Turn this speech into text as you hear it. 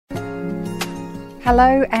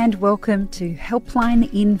Hello and welcome to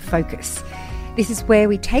Helpline in Focus. This is where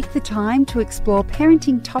we take the time to explore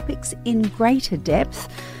parenting topics in greater depth.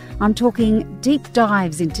 I'm talking deep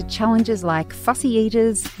dives into challenges like fussy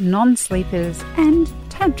eaters, non-sleepers and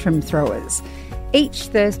tantrum throwers. Each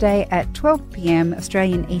Thursday at 12 p.m.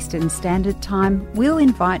 Australian Eastern Standard Time, we'll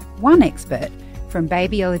invite one expert from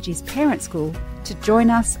Babyology's parent school to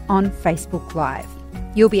join us on Facebook Live.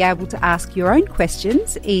 You'll be able to ask your own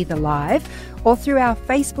questions either live or through our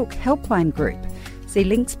Facebook helpline group. See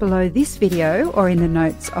links below this video or in the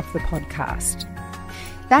notes of the podcast.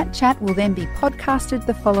 That chat will then be podcasted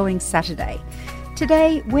the following Saturday.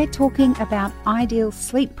 Today, we're talking about ideal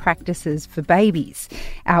sleep practices for babies.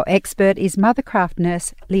 Our expert is Mothercraft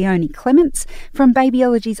nurse Leonie Clements from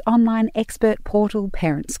Babyology's online expert portal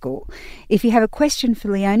Parent School. If you have a question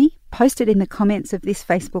for Leonie, post it in the comments of this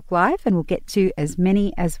Facebook Live and we'll get to as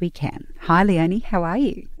many as we can. Hi Leonie, how are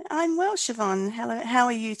you? I'm well, Siobhan. Hello, how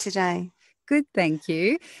are you today? Good, thank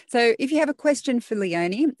you. So if you have a question for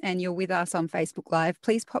Leonie and you're with us on Facebook Live,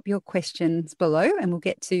 please pop your questions below and we'll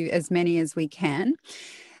get to as many as we can.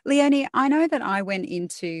 Leonie, I know that I went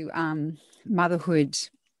into motherhood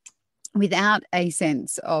without a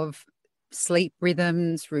sense of sleep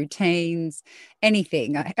rhythms, routines,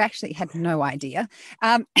 anything. I actually had no idea,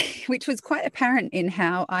 which was quite apparent in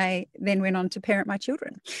how I then went on to parent my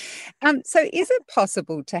children. So is it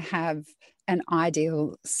possible to have an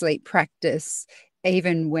ideal sleep practice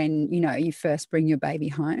even when, you first bring your baby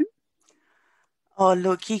home? Oh,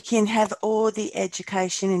 look, you can have all the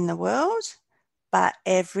education in the world, but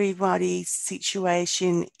everybody's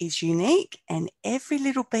situation is unique and every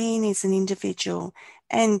little being is an individual.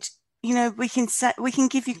 And, we can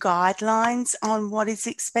give you guidelines on what is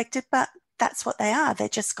expected, but that's what they are. They're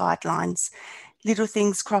just guidelines. Little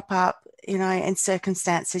things crop up, and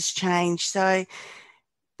circumstances change. So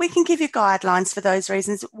we can give you guidelines for those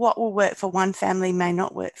reasons. What will work for one family may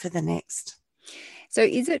not work for the next. So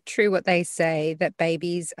is it true what they say that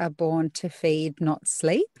babies are born to feed, not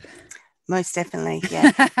sleep? Most definitely,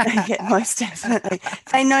 yeah. Yeah, most definitely.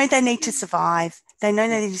 They know they need to survive.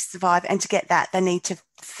 And to get that, they need to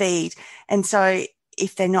feed. And so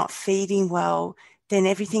if they're not feeding well, then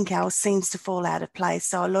everything else seems to fall out of place.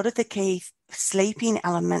 So a lot of the key sleeping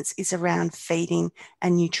elements is around feeding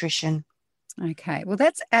and nutrition. Okay, well,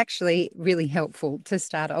 that's actually really helpful to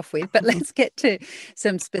start off with, but let's get to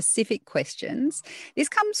some specific questions. This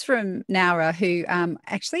comes from Naura, who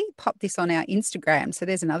actually popped this on our Instagram. So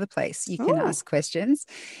there's another place you can ask questions.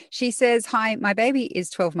 She says, hi, my baby is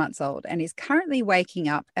 12 months old and is currently waking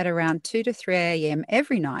up at around 2 to 3 a.m.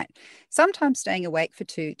 every night, sometimes staying awake for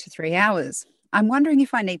 2 to 3 hours. I'm wondering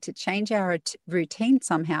if I need to change our routine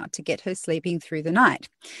somehow to get her sleeping through the night.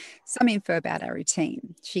 Some info about our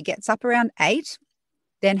routine. She gets up around 8,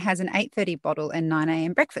 then has an 8:30 bottle and 9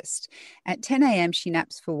 a.m. breakfast. At 10 a.m. she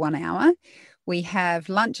naps for 1 hour. We have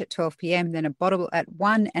lunch at 12 p.m., then a bottle at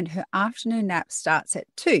 1, and her afternoon nap starts at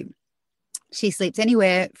 2. She sleeps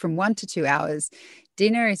anywhere from 1 to 2 hours.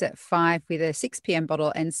 Dinner is at 5 with a 6 p.m.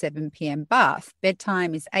 bottle and 7 p.m. bath.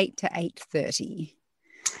 Bedtime is 8 to 8:30.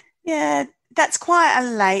 Yeah, that's quite a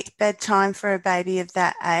late bedtime for a baby of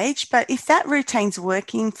that age. But if that routine's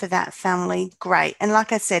working for that family, great. And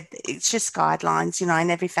like I said, it's just guidelines,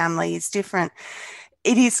 and every family is different.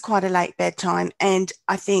 It is quite a late bedtime. And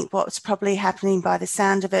I think what's probably happening by the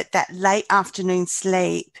sound of it, that late afternoon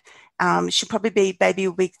sleep, baby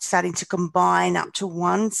will be starting to combine up to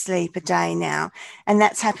 1 sleep a day now. And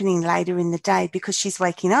that's happening later in the day because she's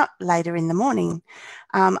waking up later in the morning.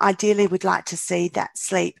 Ideally, we'd like to see that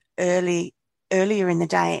sleep earlier in the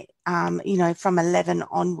day, from 11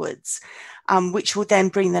 onwards, which will then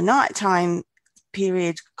bring the nighttime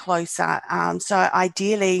period closer. So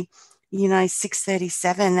ideally,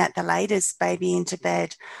 6:37 at the latest, baby into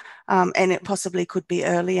bed. And it possibly could be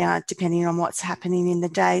earlier depending on what's happening in the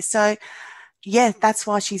day. So yeah, that's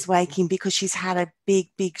why she's waking, because she's had a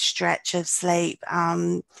big stretch of sleep.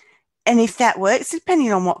 And if that works,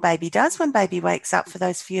 depending on what baby does, when baby wakes up for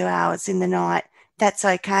those few hours in the night, that's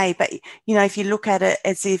okay. But, if you look at it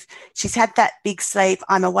as if she's had that big sleep,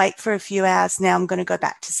 I'm awake for a few hours, now I'm going to go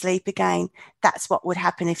back to sleep again. That's what would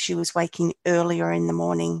happen if she was waking earlier in the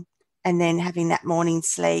morning and then having that morning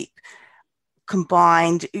sleep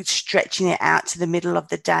combined, stretching it out to the middle of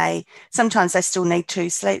the day. Sometimes they still need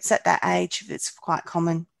 2 sleeps at that age. It's quite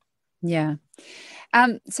common. Yeah.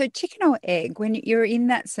 So chicken or egg, when you're in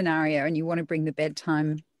that scenario and you want to bring the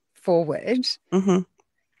bedtime forward,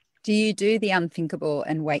 do you do the unthinkable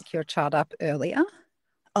and wake your child up earlier?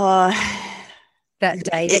 that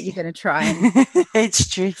day that you're going to try and it's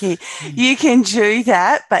tricky. You can do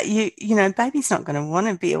that, but baby's not going to want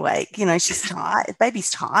to be awake. She's tired. Baby's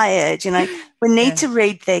tired. We need to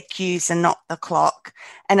read their cues and not the clock.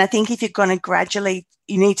 And I think if you're going to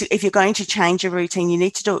if you're going to change a routine, you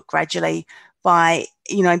need to do it gradually by,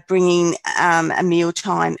 bringing a meal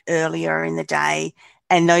time earlier in the day,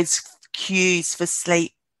 and those cues for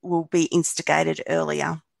sleep will be instigated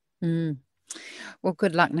earlier. Well,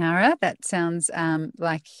 good luck, Nara. That sounds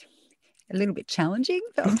like a little bit challenging,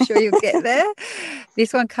 but I'm sure you'll get there.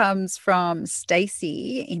 This one comes from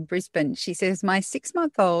Stacey in Brisbane. She says, my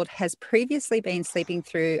 6-month-old has previously been sleeping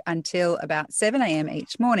through until about 7 a.m.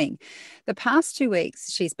 each morning. The past 2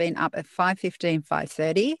 weeks, she's been up at 5:15,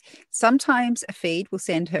 5:30. Sometimes a feed will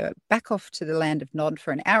send her back off to the land of Nod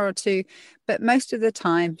for an hour or two, but most of the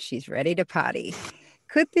time she's ready to party.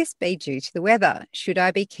 Could this be due to the weather? Should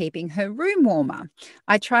I be keeping her room warmer?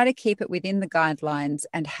 I try to keep it within the guidelines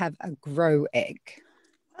and have a grow egg.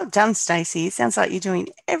 Well done, Stacey. It sounds like you're doing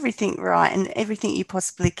everything right and everything you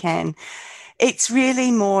possibly can. It's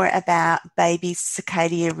really more about babies'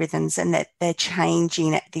 circadian rhythms and that they're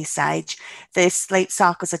changing at this age. Their sleep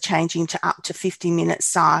cycles are changing to up to 50-minute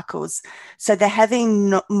cycles. So they're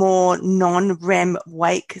having more non-REM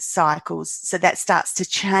wake cycles. So that starts to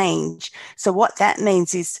change. So what that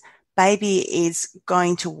means is baby is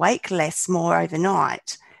going to wake less more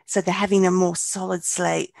overnight. So they're having a more solid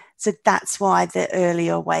sleep. So that's why the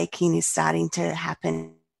earlier waking is starting to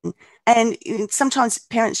happen. And sometimes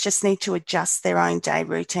parents just need to adjust their own day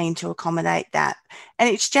routine to accommodate that. And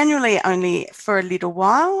it's generally only for a little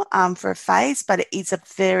while, for a phase, but it is a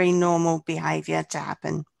very normal behaviour to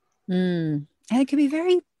happen. And it can be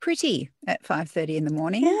very pretty at 5:30 in the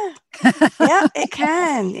morning. Yeah, it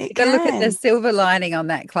can. You can look at the silver lining on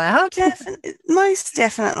that cloud. Most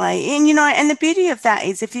definitely. And the beauty of that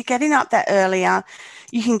is if you're getting up that earlier,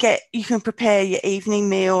 you can prepare your evening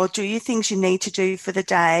meal, do your things you need to do for the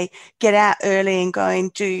day, get out early and go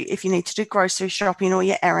and do, if you need to do grocery shopping or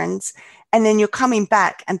your errands, and then you're coming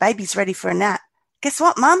back and baby's ready for a nap. Guess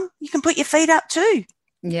what, Mum? You can put your feet up too.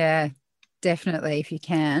 Yeah, definitely, if you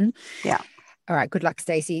can. Yeah. All right, good luck,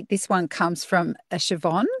 Stacey. This one comes from a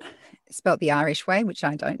Siobhan, spelt the Irish way, which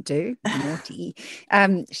I don't do. Naughty.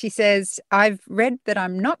 She says, I've read that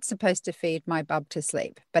I'm not supposed to feed my bub to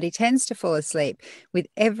sleep, but he tends to fall asleep with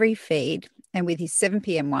every feed. And with his 7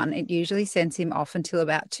 p.m. one, it usually sends him off until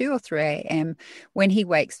about 2 or 3 a.m. when he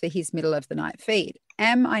wakes for his middle of the night feed.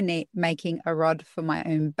 Am I making a rod for my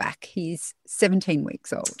own back? He's 17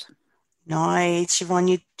 weeks old. Nice, Siobhan,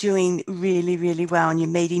 you're doing really, really well, and you're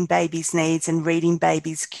meeting baby's needs and reading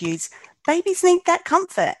baby's cues. Babies need that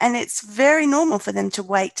comfort, and it's very normal for them to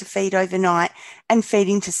wake to feed overnight and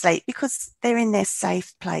feeding to sleep because they're in their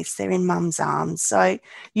safe place. They're in mum's arms. So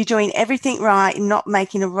you're doing everything right. You're not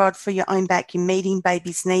making a rod for your own back. You're meeting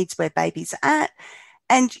baby's needs where baby's at.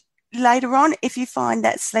 And later on, if you find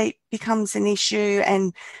that sleep becomes an issue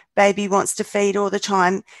and baby wants to feed all the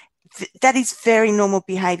time, that is very normal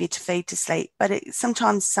behaviour to feed to sleep. But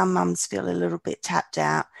sometimes some mums feel a little bit tapped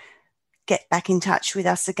out. Get back in touch with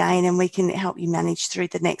us again and we can help you manage through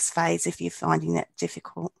the next phase if you're finding that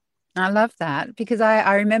difficult. I love that because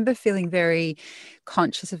I remember feeling very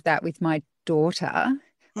conscious of that with my daughter,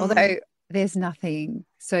 although there's nothing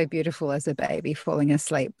so beautiful as a baby falling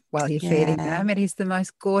asleep while you're feeding them. It is the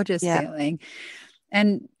most gorgeous feeling.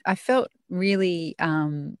 And I felt really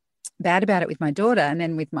bad about it with my daughter, and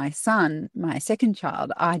then with my son, my second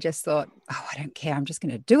child, I just thought, I don't care, I'm just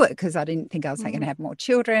going to do it because I didn't think I was going to have more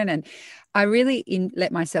children, and I really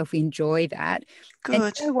let myself enjoy that. Good.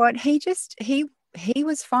 And you know what, he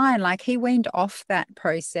was fine. Like, he weaned off that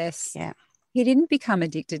process. He didn't become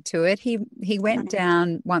addicted to it. He went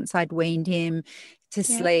down once I'd weaned him to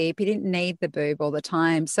sleep. He didn't need the boob all the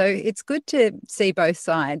time. So it's good to see both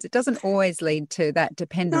sides. It doesn't always lead to that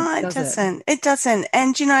dependence. No, it doesn't. It doesn't.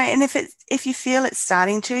 And, and if you feel it's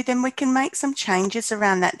starting to, then we can make some changes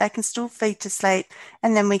around that. They can still feed to sleep,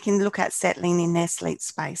 and then we can look at settling in their sleep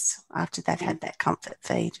space after they've had that comfort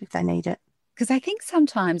feed if they need it. Because I think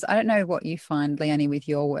sometimes, I don't know what you find, Leonie, with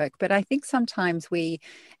your work, but I think sometimes we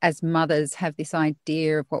as mothers have this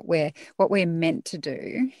idea of what we're meant to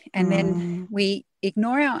do, and then we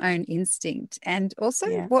ignore our own instinct and also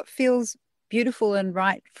what feels beautiful and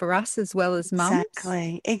right for us as well as mums.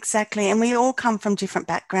 Exactly. And we all come from different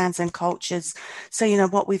backgrounds and cultures. So,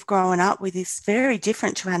 what we've grown up with is very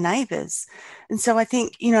different to our neighbours. And so I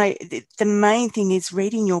think, the main thing is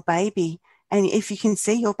reading your baby. And if you can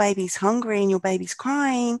see your baby's hungry and your baby's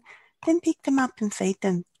crying, then pick them up and feed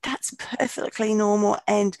them. that's perfectly normal,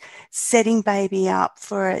 and setting baby up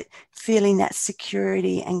for it, feeling that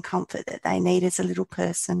security and comfort that they need as a little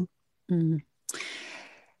person. Mm.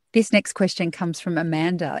 This next question comes from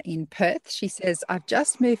Amanda in Perth. She says, I've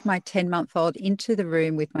just moved my 10-month-old into the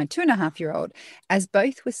room with my 2.5-year-old. As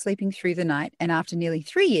both were sleeping through the night, and after nearly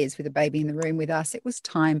 3 years with a baby in the room with us, it was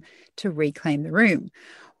time to reclaim the room.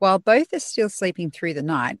 While both are still sleeping through the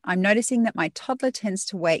night, I'm noticing that my toddler tends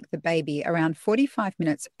to wake the baby around 45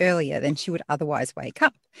 minutes earlier than she would otherwise wake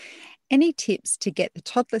up. Any tips to get the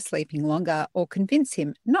toddler sleeping longer or convince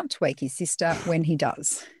him not to wake his sister when he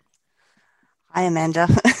does? Hi, Amanda,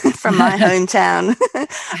 from my hometown.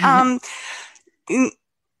 um,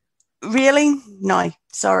 really? No,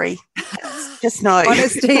 sorry. Just no.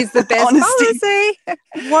 Honesty is the best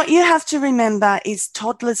policy. What you have to remember is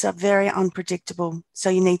toddlers are very unpredictable. So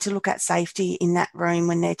you need to look at safety in that room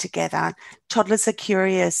when they're together. Toddlers are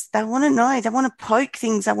curious. They want to know. They want to poke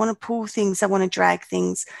things. They want to pull things. They want to drag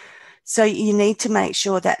things. So you need to make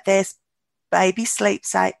sure that there's baby's sleep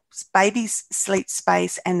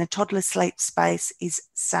space and the toddler sleep space is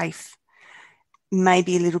safe.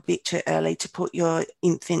 Maybe a little bit too early to put your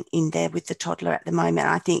infant in there with the toddler at the moment.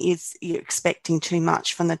 I think you're expecting too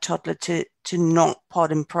much from the toddler to not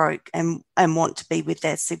pot and poke and want to be with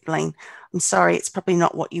their sibling. I'm sorry, it's probably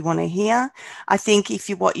not what you want to hear. I think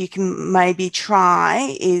what you can maybe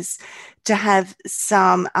try is to have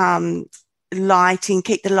some lighting,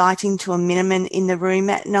 keep the lighting to a minimum in the room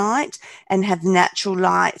at night and have natural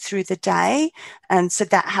light through the day. And so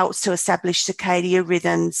that helps to establish circadian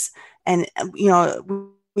rhythms and,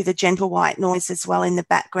 with a gentle white noise as well in the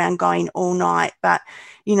background going all night. But,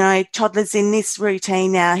 toddlers in this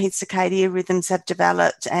routine now, his circadian rhythms have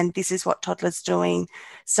developed and this is what toddler's doing.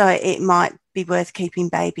 So it might be worth keeping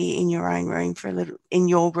baby in your room for a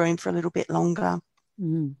little bit longer.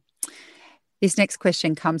 Mm. This next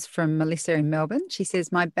question comes from Melissa in Melbourne. She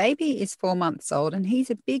says, my baby is 4 months old and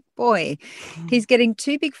he's a big boy. He's getting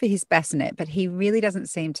too big for his bassinet, but he really doesn't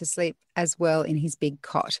seem to sleep as well in his big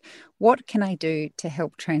cot. What can I do to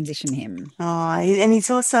help transition him? Oh, and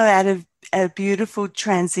he's also at a beautiful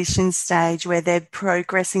transition stage where they're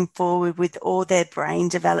progressing forward with all their brain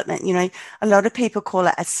development. A lot of people call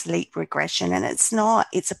it a sleep regression, and it's not.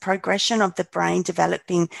 It's a progression of the brain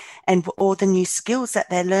developing and all the new skills that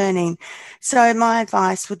they're learning. So my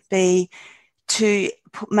advice would be to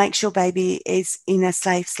make sure baby is in a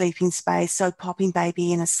safe sleeping space. So popping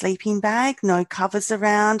baby in a sleeping bag, no covers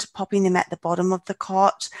around, popping them at the bottom of the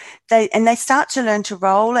cot. They start to learn to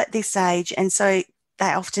roll at this age, and so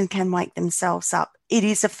they often can wake themselves up. It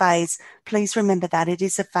is a phase. Please remember that it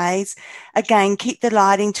is a phase. Again, keep the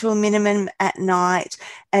lighting to a minimum at night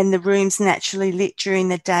and the rooms naturally lit during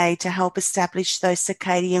the day to help establish those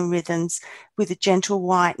circadian rhythms with a gentle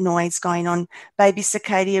white noise going on. Baby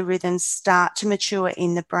circadian rhythms start to mature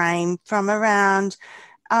in the brain from around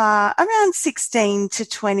 16 to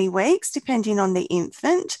 20 weeks, depending on the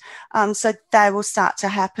infant. So they will start to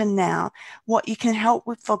happen now. What you can help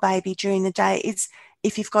with for baby during the day is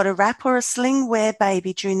if you've got a wrap or a sling, wear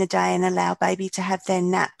baby during the day and allow baby to have their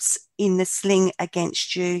naps in the sling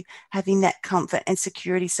against you, having that comfort and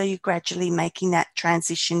security. So you're gradually making that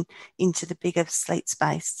transition into the bigger sleep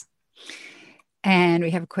space. And we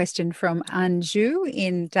have a question from Anju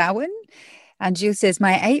in Darwin. Anju says,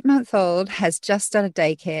 my 8-month-old has just started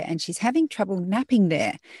daycare and she's having trouble napping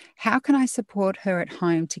there. How can I support her at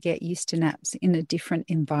home to get used to naps in a different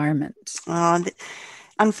environment?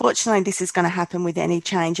 Unfortunately, this is going to happen with any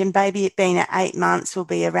change, and baby being at 8 months will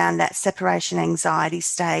be around that separation anxiety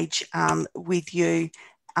stage with you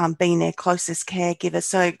being their closest caregiver.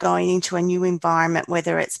 So going into a new environment,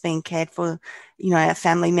 whether it's being cared for, a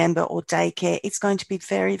family member or daycare, it's going to be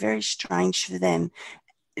very, very strange for them.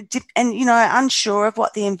 And, unsure of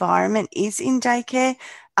what the environment is in daycare.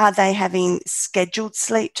 Are they having scheduled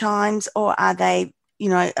sleep times or are they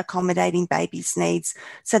accommodating baby's needs?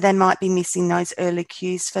 So they might be missing those early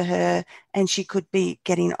cues for her and she could be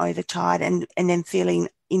getting overtired and then feeling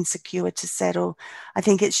insecure to settle. I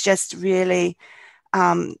think it's just really,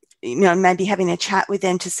 maybe having a chat with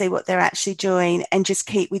them to see what they're actually doing and just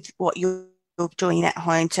keep with what you're doing at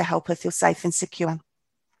home to help her feel safe and secure.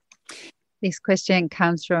 This question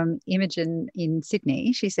comes from Imogen in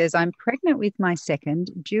Sydney. She says, I'm pregnant with my second,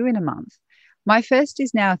 due in a month. My first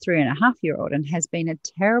is now a 3.5-year-old and has been a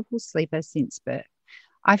terrible sleeper since birth.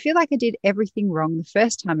 I feel like I did everything wrong the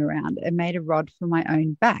first time around and made a rod for my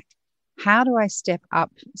own back. How do I step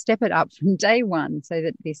it up from day one so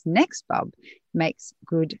that this next bub makes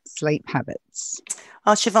good sleep habits?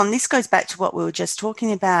 Oh, Siobhan, this goes back to what we were just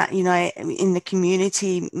talking about, in the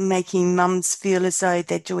community, making mums feel as though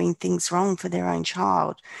they're doing things wrong for their own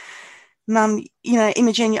child. Mum,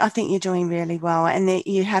 Imogen, I think you're doing really well and that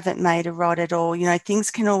you haven't made a rod at all. Things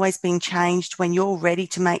can always be changed when you're ready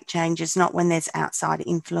to make changes, not when there's outside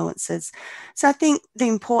influences. So I think the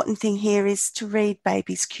important thing here is to read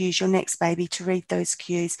baby's cues, your next baby, to read those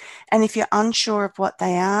cues. And if you're unsure of what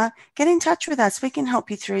they are, get in touch with us. We can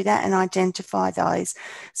help you through that and identify those.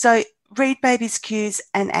 So read baby's cues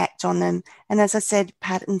and act on them. And as I said,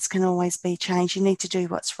 patterns can always be changed. You need to do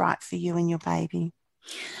what's right for you and your baby.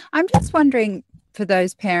 I'm just wondering for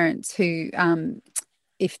those parents who,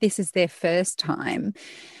 if this is their first time,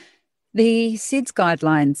 the SIDS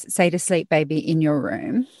guidelines say to sleep baby in your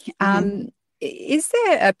room. Is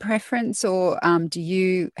there a preference or do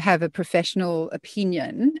you have a professional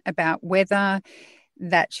opinion about whether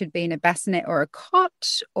that should be in a bassinet or a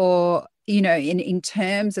cot, or, in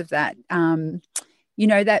terms of that,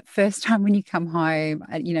 that first time when you come home,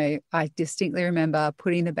 I distinctly remember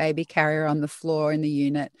putting the baby carrier on the floor in the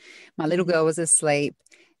unit. My little girl was asleep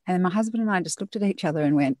and my husband and I just looked at each other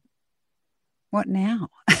and went, what now?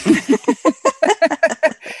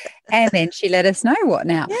 And then she let us know what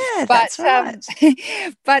now. Yeah, that's right.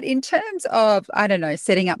 But in terms of, I don't know,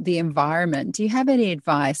 setting up the environment, do you have any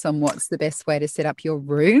advice on what's the best way to set up your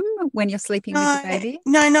room when you're sleeping with the baby?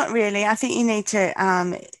 No, not really. I think you need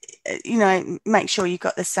to, make sure you've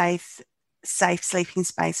got the safe sleeping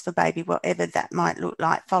space for baby, whatever that might look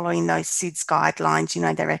like, following those SIDS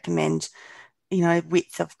guidelines. They recommend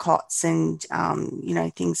width of cots and,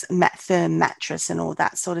 things, firm mattress and all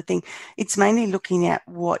that sort of thing. It's mainly looking at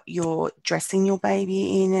what you're dressing your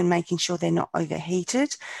baby in and making sure they're not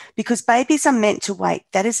overheated, because babies are meant to wake.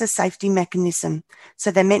 That is a safety mechanism.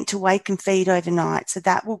 So they're meant to wake and feed overnight. So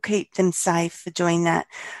that will keep them safe for doing that.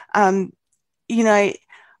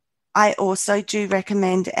 I also do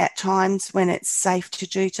recommend at times when it's safe to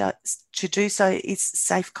do so is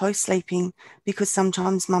safe co-sleeping, because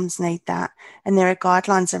sometimes mums need that, and there are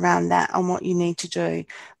guidelines around that on what you need to do,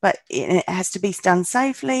 but it has to be done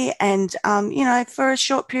safely and for a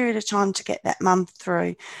short period of time to get that mum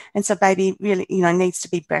through. And so baby really needs to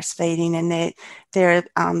be breastfeeding, and their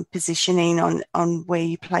positioning on where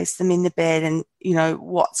you place them in the bed, and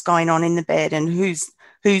what's going on in the bed, and who's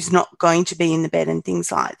not going to be in the bed and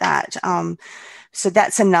things like that. So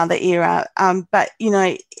that's another era. But,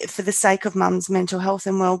 for the sake of mum's mental health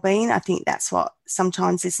and well-being, I think that's what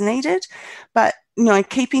sometimes is needed. But,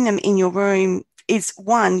 keeping them in your room is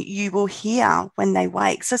one, you will hear when they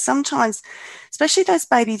wake. So sometimes, especially those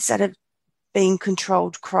babies that have been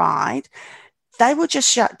controlled cried, they will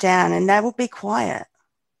just shut down and they will be quiet.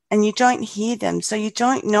 And you don't hear them. So you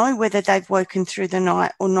don't know whether they've woken through the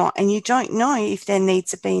night or not. And you don't know if their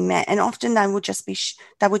needs are being met. And often they will just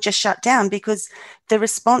shut down, because the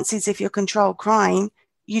response is, if you're controlled crying,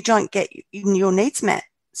 you don't get your needs met.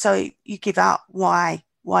 So you give up. Why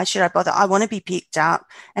should I bother? I want to be picked up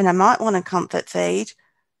and I might want to comfort feed,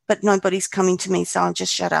 but nobody's coming to me. So I'll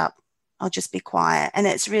just shut up. I'll just be quiet. And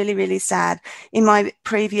it's really, really sad. In my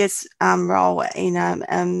previous role in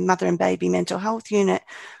a mother and baby mental health unit,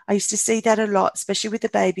 I used to see that a lot, especially with the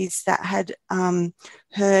babies that had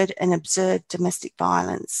heard and observed domestic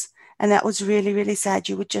violence. And that was really, really sad.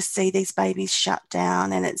 You would just see these babies shut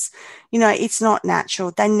down, and it's not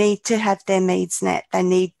natural. They need to have their needs met. They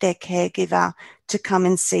need their caregiver to come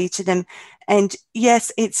and see to them. And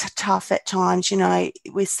yes, it's tough at times,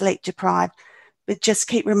 we're sleep deprived, but just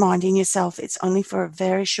keep reminding yourself it's only for a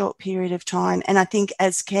very short period of time. And I think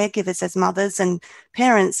as caregivers, as mothers and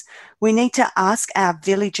parents, we need to ask our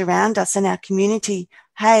village around us and our community,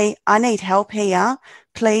 hey, I need help here.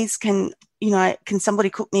 Please, can somebody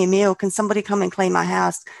cook me a meal? Can somebody come and clean my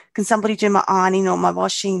house? Can somebody do my ironing or my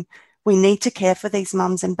washing? We need to care for these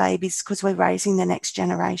mums and babies, because we're raising the next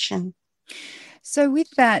generation. So with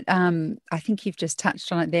that, I think you've just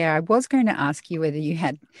touched on it there. I was going to ask you whether you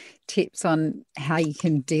had tips on how you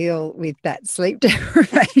can deal with that sleep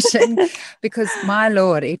deprivation, because my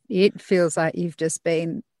Lord, it feels like you've just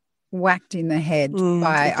been whacked in the head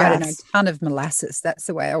by, I don't know, a ton of molasses. That's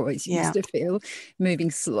the way I always used to feel, moving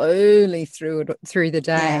slowly through the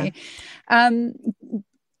day.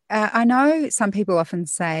 I know some people often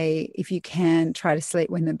say if you can, try to sleep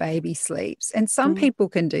when the baby sleeps. And some people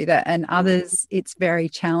can do that, and others, it's very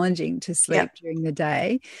challenging to sleep during the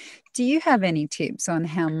day. Do you have any tips on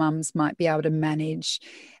how mums might be able to manage?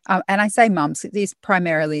 And I say mums, it is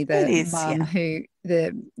primarily the mum who,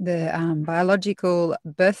 the biological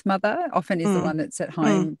birth mother often is the one that's at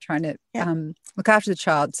home trying to look after the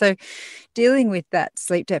child. So dealing with that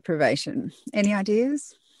sleep deprivation, any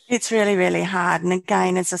ideas? It's really, really hard. And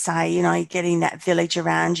again, as I say, you know, getting that village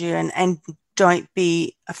around you and don't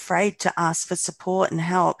be afraid to ask for support and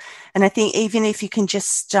help. And I think even if you can just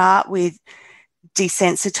start with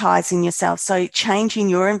desensitizing yourself, so changing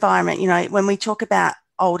your environment, you know, when we talk about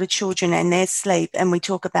older children and their sleep, and we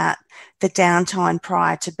talk about the downtime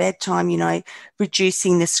prior to bedtime, you know,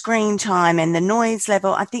 reducing the screen time and the noise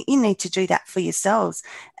level, I think you need to do that for yourselves.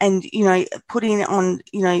 And, you know, putting on,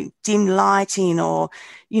 you know, dim lighting, or,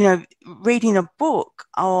 you know, reading a book,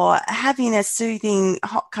 or having a soothing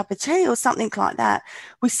hot cup of tea or something like that.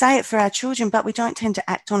 We say it for our children, but we don't tend to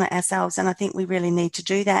act on it ourselves. And I think we really need to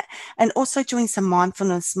do that. And also doing some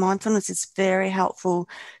mindfulness. Mindfulness is very helpful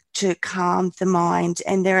to calm the mind.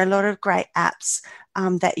 And there are a lot of great apps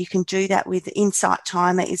that you can do that with. Insight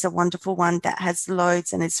Timer is a wonderful one that has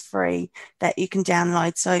loads and is free that you can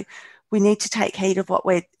download. So we need to take heed of what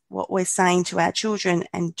we're saying to our children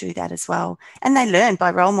and do that as well. And they learn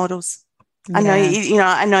by role models. Yeah.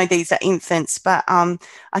 I know these are infants, but I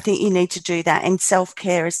think you need to do that. And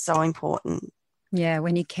self-care is so important. Yeah,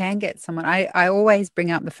 when you can get someone. I always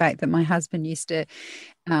bring up the fact that my husband used to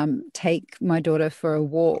take my daughter for a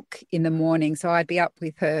walk in the morning. So I'd be up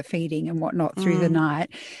with her feeding and whatnot through the night.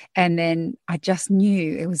 And then I just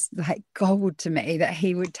knew it was like gold to me that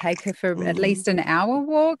he would take her for at least an hour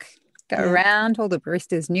walk, go around. All the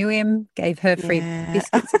baristas knew him, gave her free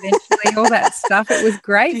biscuits eventually, all that stuff. It was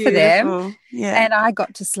great for them. Yeah. And I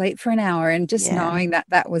got to sleep for an hour, and just knowing that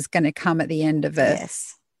that was going to come at the end of a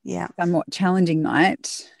somewhat challenging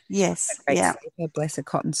night. Yes. Sleeper, bless her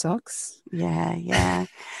cotton socks. Yeah.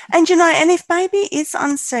 And, you know, and if baby is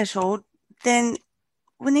unsettled, then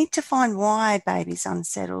we need to find why baby's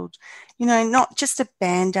unsettled. You know, not just a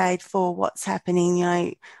Band-Aid for what's happening. You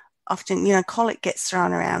know, often, you know, colic gets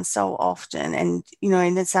thrown around so often, and, you know,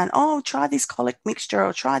 and they're saying, oh, try this colic mixture,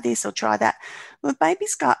 or try this, or try that. Well,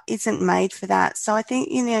 baby's gut isn't made for that. So I think,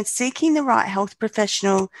 you know, seeking the right health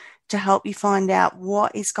professional to help you find out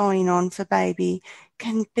what is going on for baby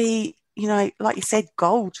can be, you know, like you said,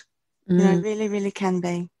 gold. You know, really, really can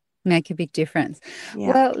be. Make a big difference.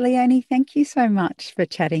 Yeah. Well, Leonie, thank you so much for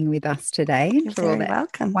chatting with us today. You're very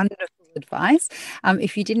welcome. Wonderful advice.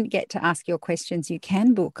 If you didn't get to ask your questions, you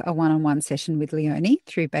can book a one-on-one session with Leonie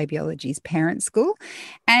through Babyology's Parent School.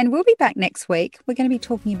 And we'll be back next week. We're going to be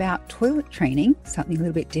talking about toilet training, something a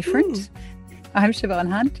little bit different. I'm Siobhan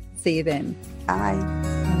Hunt. See you then.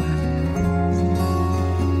 Bye.